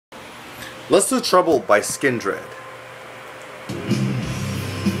Let's do Trouble by Skindred.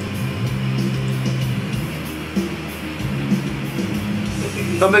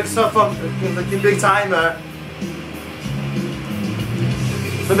 Don't make stuff up like a big timer.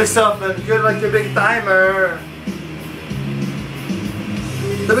 Don't make stuff and you're like a big timer.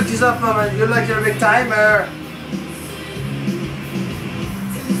 Don't make yourself up and you're like a big timer.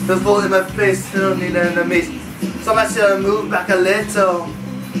 Just fall in my face, you don't need enemies. So I say move back a little.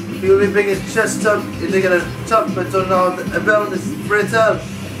 You'll be bringing his chest up, you're gonna top, but don't know the ability is brittle.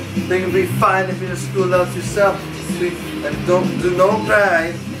 Think you'll be fine if you just school out yourself. And don't do no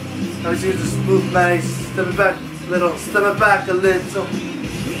cry. I was using to smooth nice. Step it back a little, step it back a little.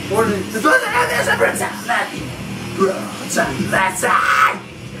 This was a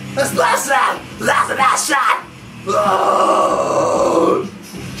brutality.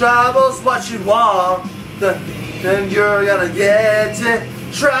 Trouble's what you want, then you're gonna get it.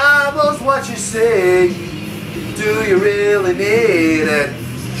 Trouble's what you seek, do you really need it?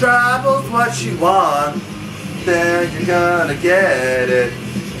 Trouble's what you want, then you're gonna get it.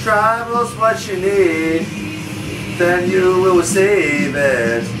 Trouble's what you need, then you will receive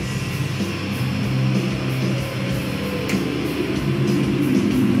it.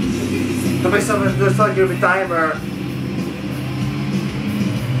 Don't make something just like you're a timer.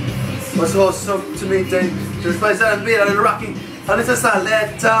 What's close to me, just place that and beat on the rocking. And it's just a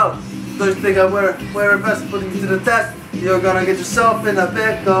little. Don't you think I wear a vest putting you to the test? You're gonna get yourself in a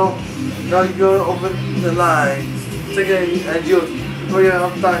pickle. Now you go over the line. Taking and you you're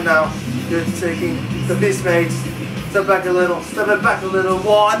on time now. You're taking the beast mates. Step back a little, step it back a little,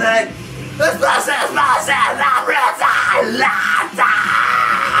 warning. Let's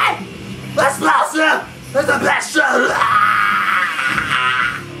explosive, it's the best show.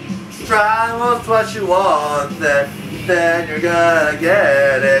 Trouble's what you want, then you're gonna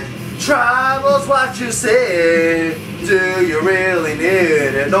get it. Trouble's what you see, do you really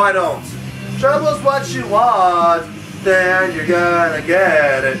need it? No, I don't. Trouble's what you want, then you're gonna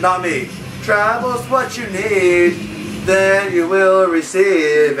get it. Not me. Trouble's what you need, then you will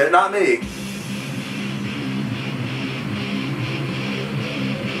receive it. Not me.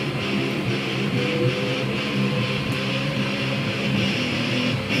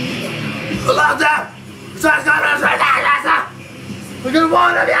 Loud down! We're gonna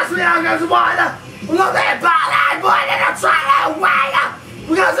warn them, yes we are going to warn them! We're not there, but we're gonna try to wait them!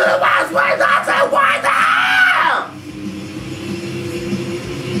 We're going to the worst way not to warn them!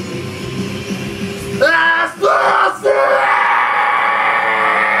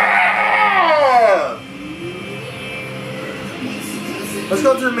 Let's go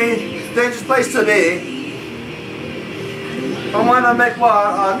to the dangerous place to be. I wanna make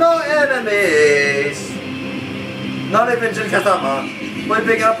war, no enemies. Not even Jin Katama. Boy,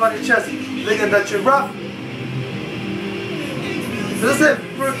 big up on your chest, thinking that you're rough. This is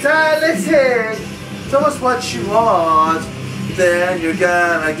brutality. Tell us what you want, then you're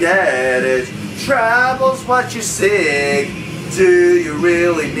gonna get it. Trouble's what you seek, do you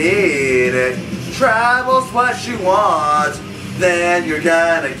really need it? Trouble's what you want, then you're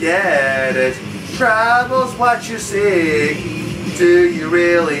gonna get it. Trouble's what you seek, do you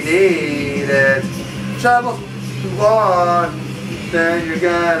really need it? Trouble's what you want, then you're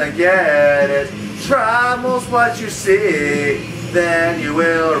gonna get it. Trouble's what you seek, then you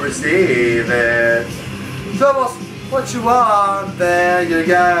will receive it. Trouble's what you want, then you're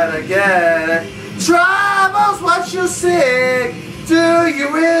gonna get it. Trouble's what you seek, do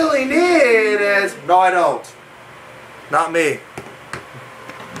you really need it? No, I don't. Not me.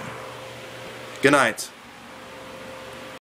 Good night.